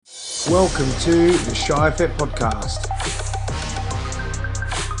Welcome to the Shy Fit Podcast.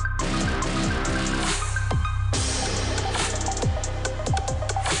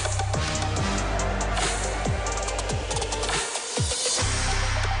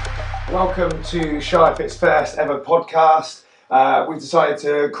 Welcome to Shy Fit's first ever podcast. We've decided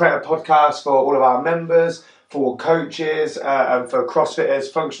to create a podcast for all of our members, for coaches, and for CrossFitters,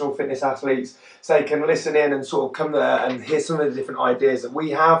 functional fitness athletes, so they can listen in and sort of come there and hear some of the different ideas that we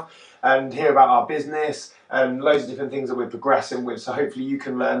have and hear about our business and loads of different things that we're progressing with. So hopefully you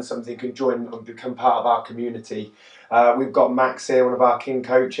can learn something, can join and become part of our community. We've got Max here, one of our king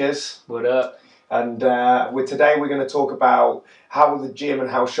coaches. What up? And today we're going to talk about how the gym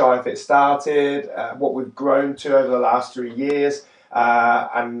and how Shy Fit started, what we've grown to over the last 3 years,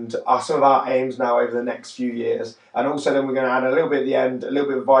 and some of our aims now over the next few years. And also then we're going to add a little bit at the end, a little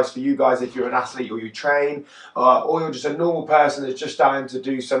bit of advice for you guys if you're an athlete or you train, or you're just a normal person that's just starting to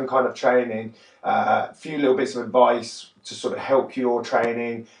do some kind of training. A few little bits of advice to sort of help your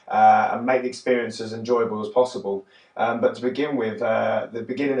training and make the experience as enjoyable as possible. But to begin with, the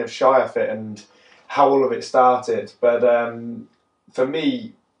beginning of Shy Fit and how all of it started. But for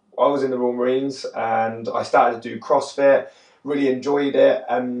me, I was in the Royal Marines and I started to do CrossFit, really enjoyed it.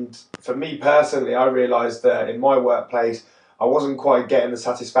 And for me personally, I realised that in my workplace, I wasn't quite getting the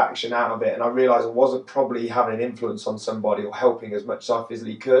satisfaction out of it. And I realised I wasn't probably having an influence on somebody or helping as much as I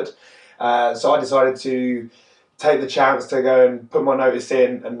physically could. So I decided to take the chance to go and put my notice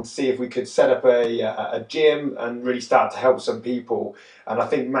in and see if we could set up a gym and really start to help some people. And I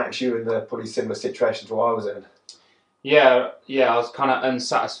think, Max, you were in the probably similar situation to what I was in. Yeah, I was kind of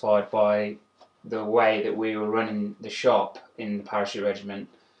unsatisfied by the way that we were running the shop in the parachute regiment.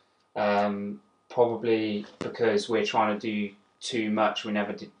 Probably because we're trying to do too much, we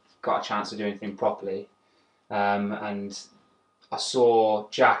never got a chance to do anything properly. And I saw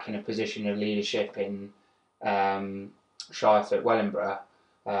Jack in a position of leadership in Shy Fit Wellingborough,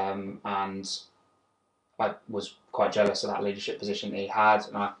 and I was quite jealous of that leadership position that he had,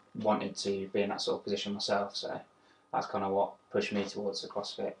 and I wanted to be in that sort of position myself. So that's kind of what pushed me towards the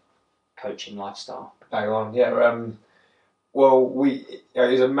CrossFit coaching lifestyle. Hang on, yeah. It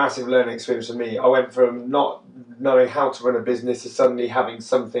was a massive learning experience for me. I went from not knowing how to run a business to suddenly having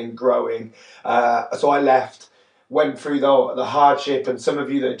something growing. So I left, went through the hardship, and some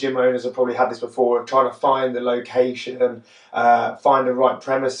of you that are gym owners have probably had this before, of trying to find the location, find the right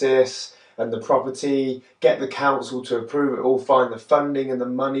premises and the property, get the council to approve it all, find the funding and the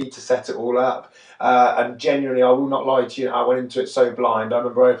money to set it all up. And genuinely, I will not lie to you, I went into it so blind. I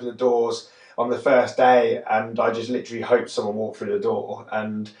remember I opened the doors on the first day and I just literally hoped someone walked through the door.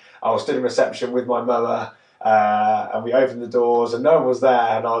 And I was stood in reception with my mother, and we opened the doors and no one was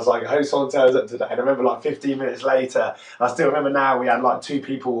there, and I was like, I hope someone turns up today. And I remember like 15 minutes later, I still remember now, we had like 2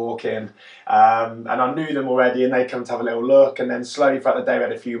 people walk in, and I knew them already and they come to have a little look, and then slowly throughout the day we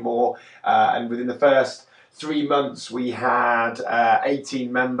had a few more, and within the first 3 months we had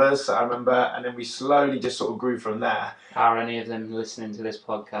 18 members, I remember, and then we slowly just sort of grew from there. Are any of them listening to this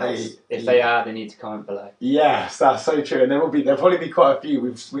podcast? If they are, they need to comment below. Yes, that's so true, and there'll probably be quite a few.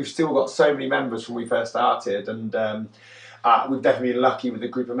 We've still got so many members from when we first started, and we've definitely been lucky with the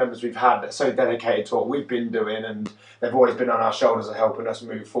group of members we've had that's so dedicated to what we've been doing, and they've always been on our shoulders and helping us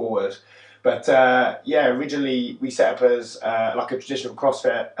move forward. But originally we set up as like a traditional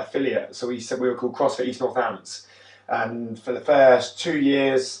CrossFit affiliate, so we said we were called CrossFit East Northants. And for the first 2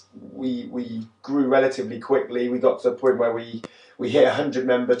 years, we grew relatively quickly. We got to the point where we hit 100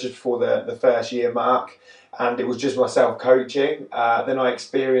 members just before the first year mark, and it was just myself coaching. Then I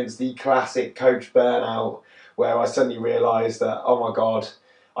experienced the classic coach burnout, where I suddenly realised that, oh my God,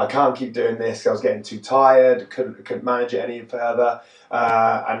 I can't keep doing this. I was getting too tired, couldn't manage it any further.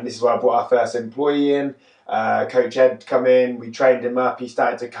 And this is where I brought our first employee in. Coach Ed come in, we trained him up, he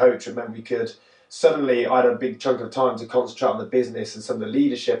started to coach, and then suddenly I had a big chunk of time to concentrate on the business and some of the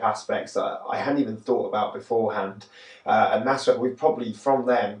leadership aspects that I hadn't even thought about beforehand. And that's what we've probably from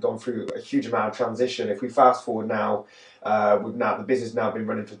then gone through a huge amount of transition. If we fast forward now, the business has now been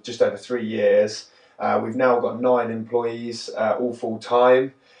running for just over 3 years. We've now got 9 employees, all full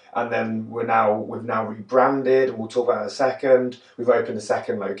time. And then we've now rebranded, and we'll talk about it in a second. We've opened a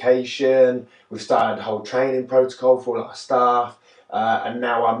second location. We've started a whole training protocol for all our staff. And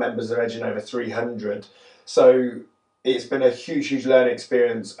now our members are edging over 300. So it's been a huge learning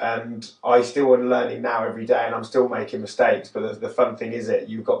experience, and I still am learning now every day, and I'm still making mistakes. But the fun thing is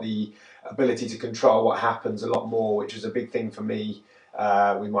you've got the ability to control what happens a lot more, which is a big thing for me.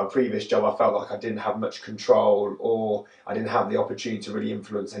 With my previous job, I felt like I didn't have much control, or I didn't have the opportunity to really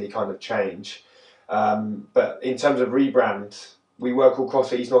influence any kind of change. But in terms of rebrand, we were called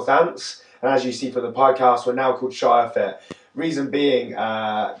CrossFit East Northants, and as you see from the podcast, we're now called Shire Fit. Reason being,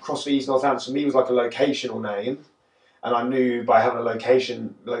 CrossFit East Northants for me was like a locational name, and I knew by having a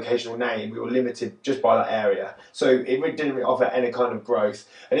locational name, we were limited just by that area. So it really didn't really offer any kind of growth.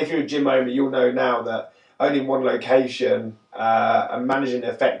 And if you're a gym owner, you'll know now that only in one location and managing it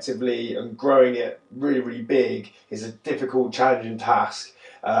effectively and growing it really, really big is a difficult, challenging task.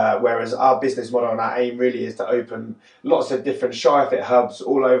 Whereas our business model and our aim really is to open lots of different Shire Fit hubs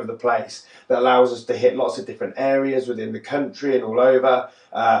all over the place that allows us to hit lots of different areas within the country and all over.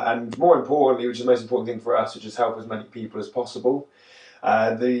 And more importantly, which is the most important thing for us, which is help as many people as possible.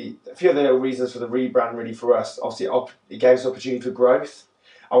 A few of the little reasons for the rebrand really for us, obviously it gave us opportunity for growth.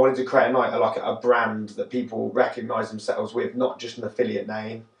 I wanted to create a brand that people recognise themselves with, not just an affiliate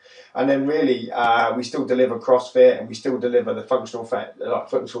name. And then really, we still deliver CrossFit and we still deliver the functional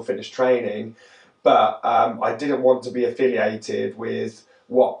fitness training, but I didn't want to be affiliated with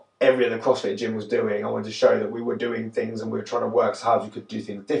what every other CrossFit gym was doing. I wanted to show that we were doing things and we were trying to work so hard we could do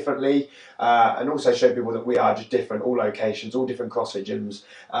things differently, and also show people that we are just different. All locations, all different CrossFit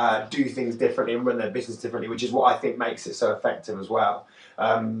gyms do things differently and run their business differently, which is what I think makes it so effective as well.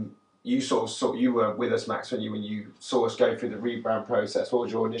 You were with us, Max, when you saw us go through the rebrand process. What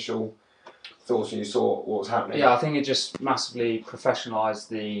was your initial thoughts when you saw what was happening? Yeah, I think it just massively professionalised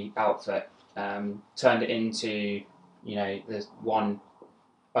the outfit, turned it into, there's one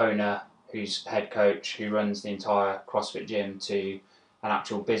owner who's head coach who runs the entire CrossFit gym to an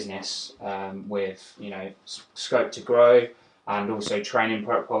actual business with scope to grow and also training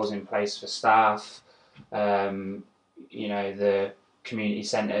protocols in place for staff. The community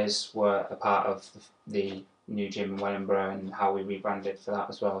centres were a part of the new gym in Wellingborough and how we rebranded for that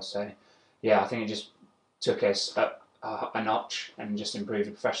as well. So, yeah, I think it just took us up a notch and just improved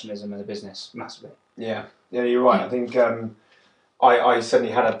the professionalism of the business massively. Yeah, you're right. I think I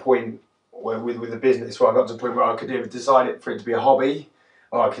suddenly had a point where with the business where I got to a point where I could either decide for it to be a hobby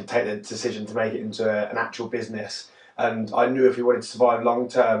or I could take the decision to make it into an actual business. And I knew if we wanted to survive long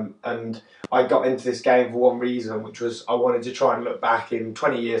term, and I got into this game for one reason, which was I wanted to try and look back in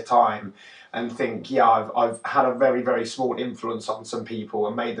 20 years' time and think, I've had a very, very small influence on some people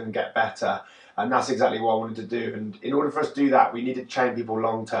and made them get better. And that's exactly what I wanted to do. And in order for us to do that, we needed to train people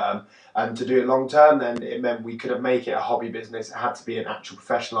long term. And to do it long term, then it meant we couldn't make it a hobby business. It had to be an actual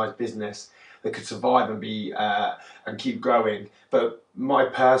professionalised business that could survive and be and keep growing. But my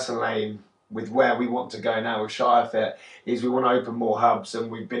personal aim with where we want to go now with Shire Fit is we want to open more hubs, and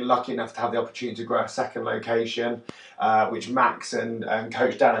we've been lucky enough to have the opportunity to grow a second location, which Max and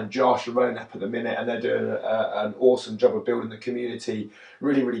Coach Dan and Josh are running up at the minute, and they're doing an awesome job of building the community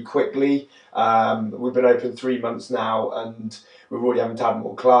really, really quickly. We've been open 3 months now, and we've already having to have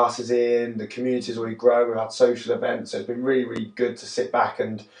more classes in. The community's already grown. We've had social events, so it's been really, really good to sit back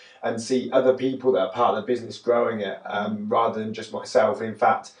and see other people that are part of the business growing it, rather than just myself. In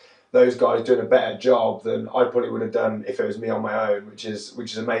fact, those guys doing a better job than I probably would have done if it was me on my own, which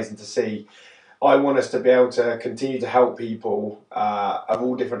is amazing to see. I want us to be able to continue to help people of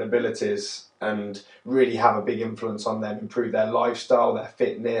all different abilities and really have a big influence on them, improve their lifestyle, their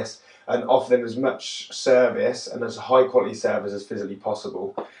fitness, and offer them as much service and as high quality service as physically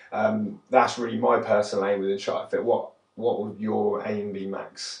possible. That's really my personal aim within Shire Fit. What would your aim be,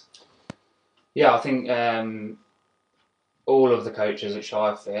 Max? Yeah, I think all of the coaches at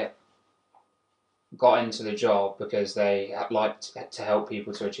Shire Fit got into the job because they liked to help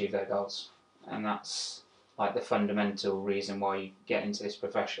people to achieve their goals, and that's like the fundamental reason why you get into this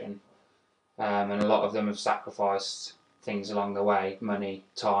profession. And a lot of them have sacrificed things along the way: money,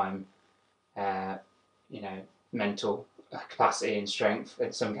 time, mental capacity and strength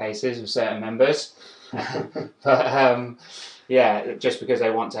in some cases with certain members. But just because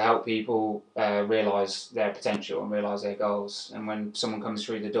they want to help people realise their potential and realise their goals. And when someone comes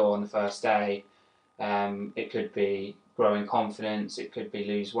through the door on the first day, it could be growing confidence, it could be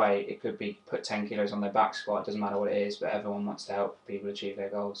lose weight, it could be put 10 kilos on their back squat. It doesn't matter what it is, but everyone wants to help people achieve their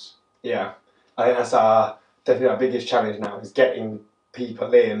goals. Yeah, I think that's definitely our biggest challenge now, is getting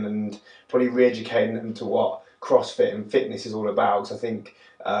people in and probably re-educating them to what CrossFit and fitness is all about. Because I think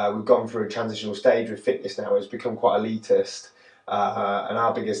we've gone through a transitional stage with fitness now. It's become quite elitist, and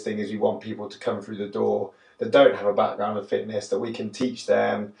our biggest thing is we want people to come through the door that don't have a background of fitness, that we can teach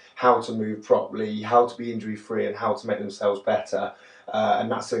them how to move properly, how to be injury free, and how to make themselves better.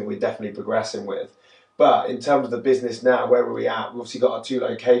 And that's something we're definitely progressing with. But in terms of the business now, where are we at? We've obviously got our 2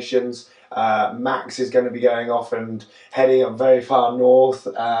 locations. Max is going to be going off and heading up very far north,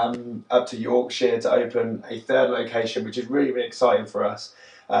 up to Yorkshire, to open a 3rd location, which is really, really exciting for us.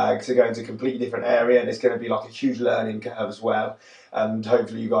 to go into a completely different area, and it's going to be like a huge learning curve as well. And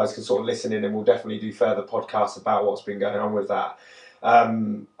hopefully you guys can sort of listen in, and we'll definitely do further podcasts about what's been going on with that.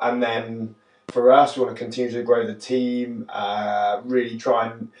 And then for us, we want to continue to grow the team, really try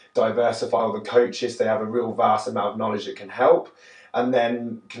and diversify all the coaches. They have a real vast amount of knowledge that can help. And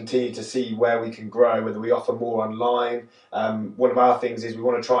then continue to see where we can grow, whether we offer more online. One of our things is we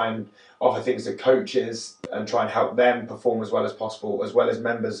want to try and offer things to coaches and try and help them perform as well as possible, as well as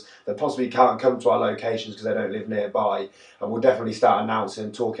members that possibly can't come to our locations because they don't live nearby. And we'll definitely start announcing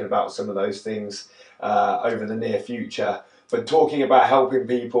and talking about some of those things over the near future. But talking about helping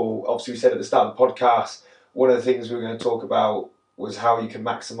people, obviously we said at the start of the podcast, one of the things we were going to talk about was how you can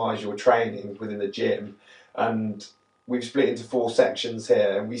maximise your training within the gym. And we've split into 4 sections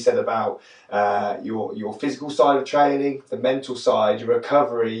here, and we said about your physical side of training, the mental side, your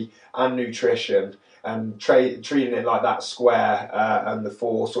recovery and nutrition, and treating it like that square and the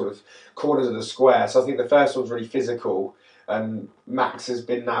 4 sort of corners of the square. So I think the first one's really physical, and Max has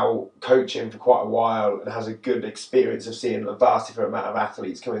been now coaching for quite a while and has a good experience of seeing a vast different amount of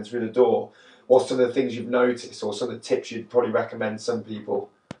athletes coming through the door. What's some of the things you've noticed, or some of the tips you'd probably recommend some people?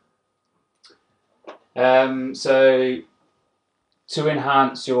 So to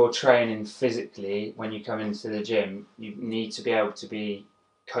enhance your training physically when you come into the gym, you need to be able to be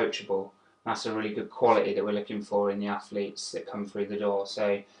coachable. That's a really good quality that we're looking for in the athletes that come through the door.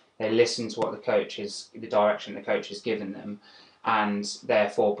 So they listen to what the direction the coach has given them, and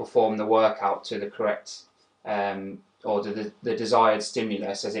therefore perform the workout to the correct or the desired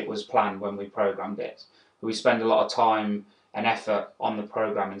stimulus as it was planned when we programmed it. We spend a lot of time and effort on the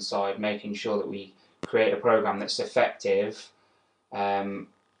programming side, making sure that we create a program that's effective, and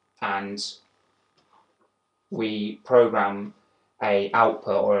we program a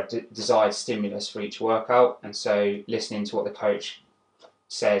output or a desired stimulus for each workout. And so listening to what the coach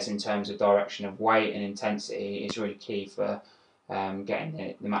says in terms of direction of weight and intensity is really key for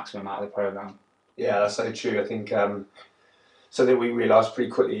getting the maximum out of the program. Yeah, that's so true. I think something we realised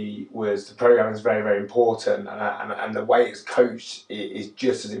pretty quickly was the programming is very, very important, and the way it's coached is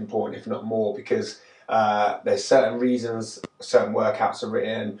just as important, if not more, because there's certain reasons certain workouts are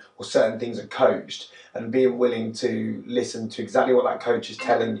written or certain things are coached, and being willing to listen to exactly what that coach is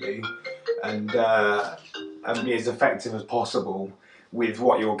telling you and be as effective as possible with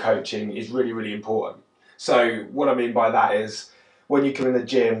what you're coaching is really, really important. So what I mean by that is, when you come in the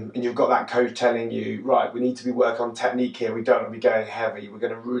gym and you've got that coach telling you, right, we need to be working on technique here, we don't want to be going heavy, we're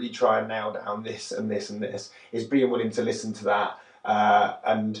going to really try and nail down this and this and this, is being willing to listen to that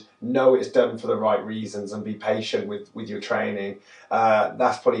and know it's done for the right reasons and be patient with your training.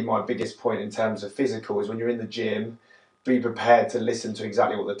 That's probably my biggest point in terms of physical, is when you're in the gym, be prepared to listen to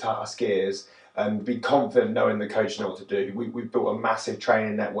exactly what the task is and be confident knowing the coach knows what to do. We've built a massive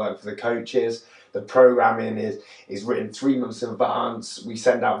training network for the coaches. The programming is written 3 months in advance. We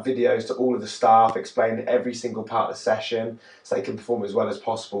send out videos to all of the staff explaining every single part of the session so they can perform as well as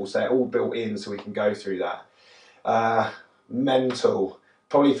possible. So they're all built in so we can go through that. Mental,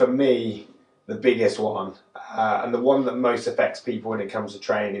 probably for me, the biggest one, and the one that most affects people when it comes to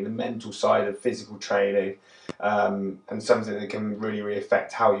training, the mental side of physical training, and something that can really, really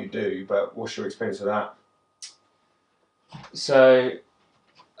affect how you do. But what's your experience of that? So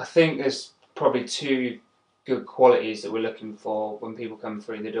I think there's probably 2 good qualities that we're looking for when people come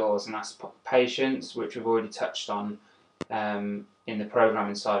through the doors, and that's patience, which we've already touched on in the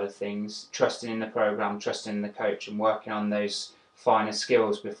programming side of things, trusting in the program, trusting in the coach, and working on those finer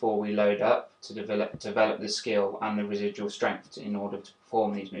skills before we load up to develop the skill and the residual strength in order to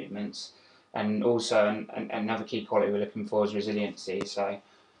perform these movements. And also another key quality we're looking for is resiliency. So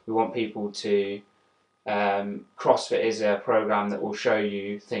we want people to CrossFit is a program that will show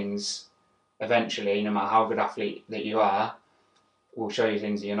you things eventually, no matter how good athlete that you are, will show you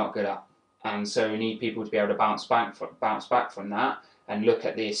things that you're not good at. And so we need people to be able to bounce back from that and look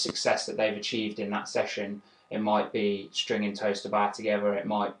at the success that they've achieved in that session. It might be stringing toes to bar together, it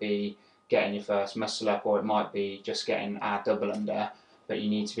might be getting your first muscle up, or it might be just getting a double under. But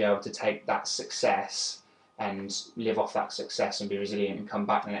you need to be able to take that success and live off that success and be resilient and come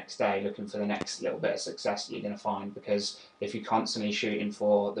back the next day looking for the next little bit of success that you're going to find. Because if you're constantly shooting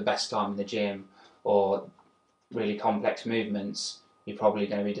for the best time in the gym or really complex movements, you're probably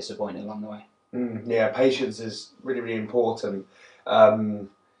going to be disappointed along the way. Yeah, patience is really, really important.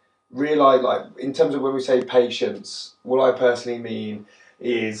 Realise, like, in terms of when we say patience, what I personally mean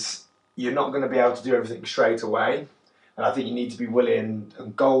is you're not going to be able to do everything straight away. And I think you need to be willing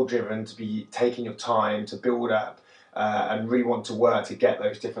and goal driven to be taking your time to build up and really want to work to get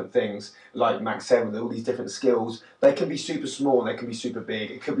those different things. Like Max said, with all these different skills, they can be super small, they can be super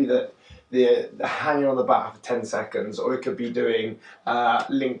big. It could be that the hanging on the bar for 10 seconds, or it could be doing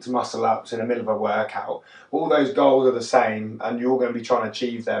linked muscle ups in the middle of a workout. All those goals are the same, and you're going to be trying to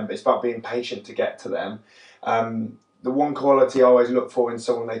achieve them, but it's about being patient to get to them. The one quality I always look for in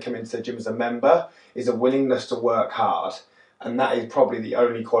someone they come into the gym as a member is a willingness to work hard, and that is probably the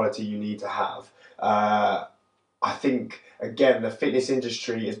only quality you need to have. I think, again, the fitness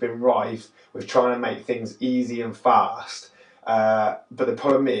industry has been rife with trying to make things easy and fast, but the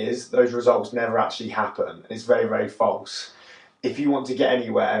problem is those results never actually happen. It's very, very false. If you want to get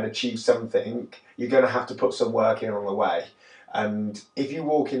anywhere and achieve something, you're going to have to put some work in on the way. And if you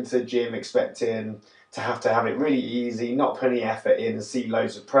walk into the gym expecting to have it really easy, not put any effort in and see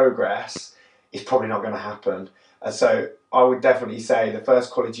loads of progress, it's probably not going to happen. So I would definitely say the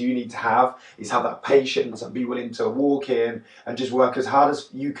first quality you need to have is have that patience and be willing to walk in and just work as hard as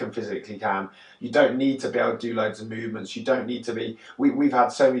you can physically can. You don't need to be able to do loads of movements. You don't need to be... We've had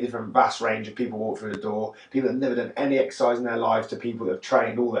so many different vast range of people walk through the door. People that have never done any exercise in their life to people that have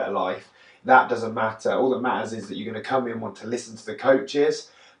trained all their life. That doesn't matter. All that matters is that you're going to come in, want to listen to the coaches,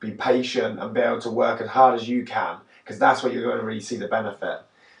 be patient and be able to work as hard as you can, because that's where you're going to really see the benefit.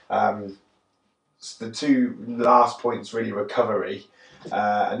 The two last points, really, recovery.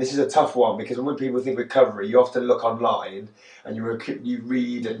 And this is a tough one, because when people think recovery, you often look online and you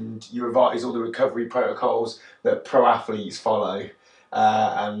read and you revise all the recovery protocols that pro athletes follow.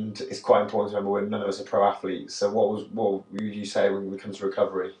 And it's quite important to remember when none of us are pro athletes. So what would you say when it comes to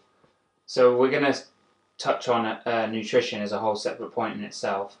recovery? So we're going to touch on nutrition as a whole separate point in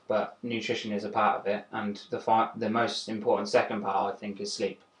itself, but nutrition is a part of it, and the most important second part, I think, is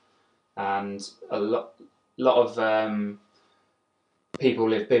sleep. And a lot of people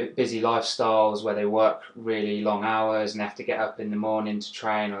live busy lifestyles where they work really long hours and they have to get up in the morning to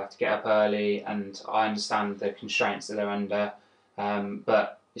train, or have to get up early, and I understand the constraints that they're under,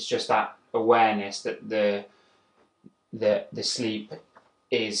 but it's just that awareness that the sleep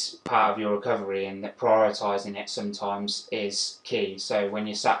is part of your recovery, and that prioritising it sometimes is key. So when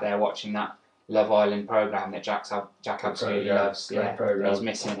you're sat there watching that Love Island programme that Jack absolutely loves, he's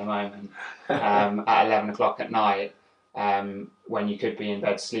missing at the moment, at 11 o'clock at night, when you could be in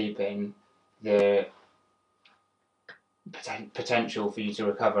bed sleeping, the potential for you to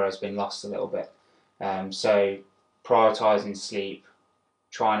recover has been lost a little bit. So prioritising sleep,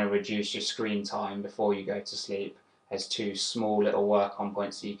 trying to reduce your screen time before you go to sleep, as two small little work-on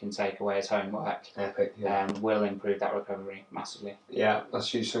points that you can take away as homework. Epic, yeah. Will improve that recovery massively. Yeah,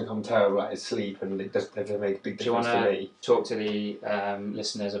 that's usually something I'm terrible at, is sleep, and it does make a big difference to me. Do you want to talk to the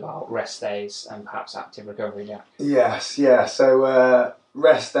listeners about rest days and perhaps active recovery, Jack? Yes, yeah. So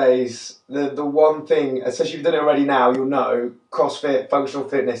rest days, the one thing, especially if you've done it already now, you'll know CrossFit, functional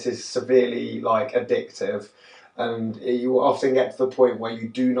fitness is severely addictive. And you will often get to the point where you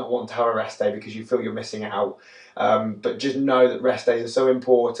do not want to have a rest day because you feel you're missing out. But just know that rest days are so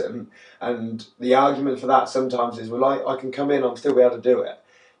important, and the argument for that sometimes is, well, I can come in, I'll still be able to do it,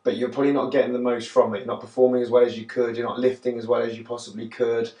 but you're probably not getting the most from it. You're not performing as well as you could, you're not lifting as well as you possibly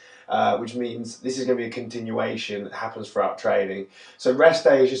could, which means this is going to be a continuation that happens throughout training. So rest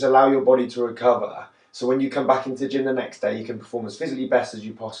days just allow your body to recover. So when you come back into the gym the next day, you can perform as physically best as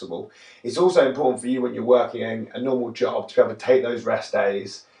you possible. It's also important for you when you're working a normal job to be able to take those rest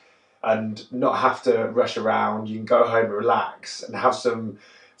days and not have to rush around. You can go home and relax and have some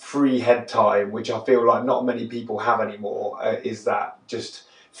free head time, which I feel like not many people have anymore, is that just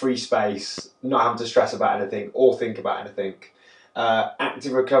free space, not having to stress about anything or think about anything.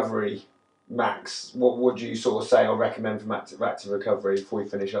 Active recovery, Max, what would you sort of say or recommend from active recovery before we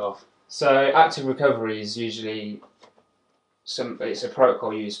finish off? So active recovery is usually it's a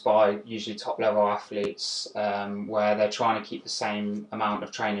protocol used by usually top level athletes, where they're trying to keep the same amount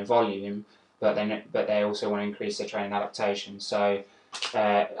of training volume, but they also want to increase their training adaptation. So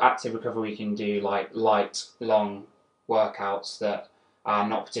active recovery can do light, long workouts that are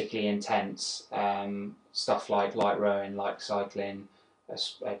not particularly intense, stuff like light rowing, like cycling,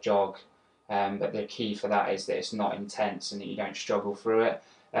 a jog. But the key for that is that it's not intense and that you don't struggle through it.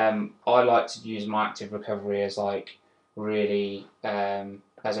 I like to use my active recovery as really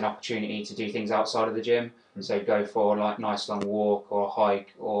as an opportunity to do things outside of the gym. So go for a nice long walk or a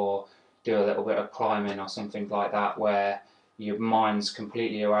hike, or do a little bit of climbing or something like that, where your mind's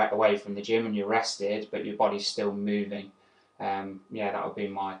completely away from the gym and you're rested, but your body's still moving. That would be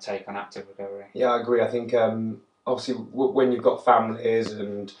my take on active recovery. Yeah, I agree. I think obviously when you've got families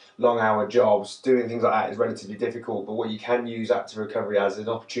and long hour jobs, doing things like that is relatively difficult, but what you can use active recovery as is an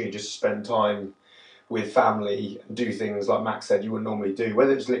opportunity just to spend time with family and do things like Max said you would normally do,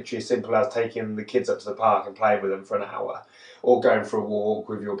 whether it's literally as simple as taking the kids up to the park and playing with them for an hour, or going for a walk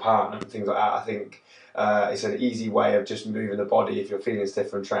with your partner and things like that. I think it's an easy way of just moving the body if you're feeling stiff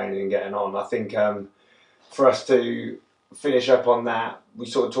from training and getting on. I think for us to finish up on that, we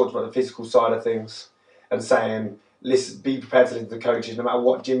sort of talked about the physical side of things and saying, listen, be prepared to listen to the coaches. No matter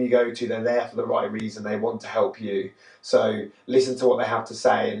what gym you go to, they're there for the right reason. They want to help you. So listen to what they have to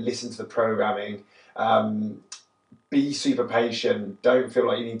say and listen to the programming. Be super patient. Don't feel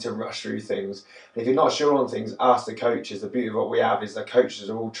like you need to rush through things. And if you're not sure on things, ask the coaches. The beauty of what we have is the coaches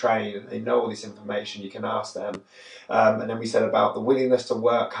are all trained and they know all this information. You can ask them. And then we said about the willingness to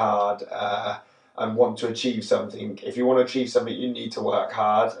work hard and want to achieve something. If you want to achieve something, you need to work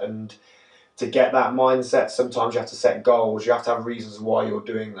hard. And to get that mindset, sometimes you have to set goals. You have to have reasons why you're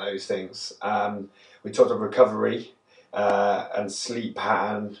doing those things. We talked about recovery and sleep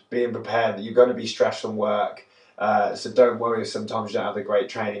pattern, being prepared that you're going to be stressed from work. So don't worry if sometimes you don't have a great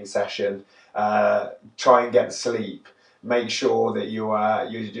training session. Try and get sleep. Make sure that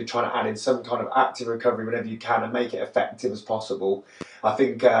you're trying to add in some kind of active recovery whenever you can and make it effective as possible. I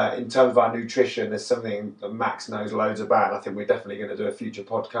think in terms of our nutrition, there's something that Max knows loads about. And I think we're definitely going to do a future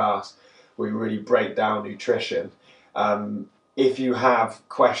podcast where we really break down nutrition. If you have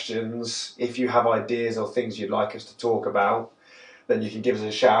questions, if you have ideas or things you'd like us to talk about, then you can give us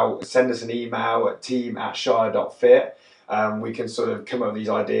a shout, send us an email at team@shire.fit. We can sort of come up with these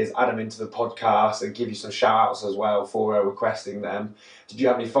ideas, add them into the podcast and give you some shout outs as well for requesting them. Did you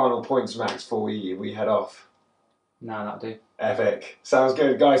have any final points, Max, before we head off? No, that'll do. Epic. Sounds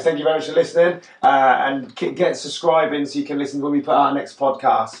good, guys. Thank you very much for listening. And get subscribing so you can listen when we put our next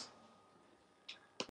podcast.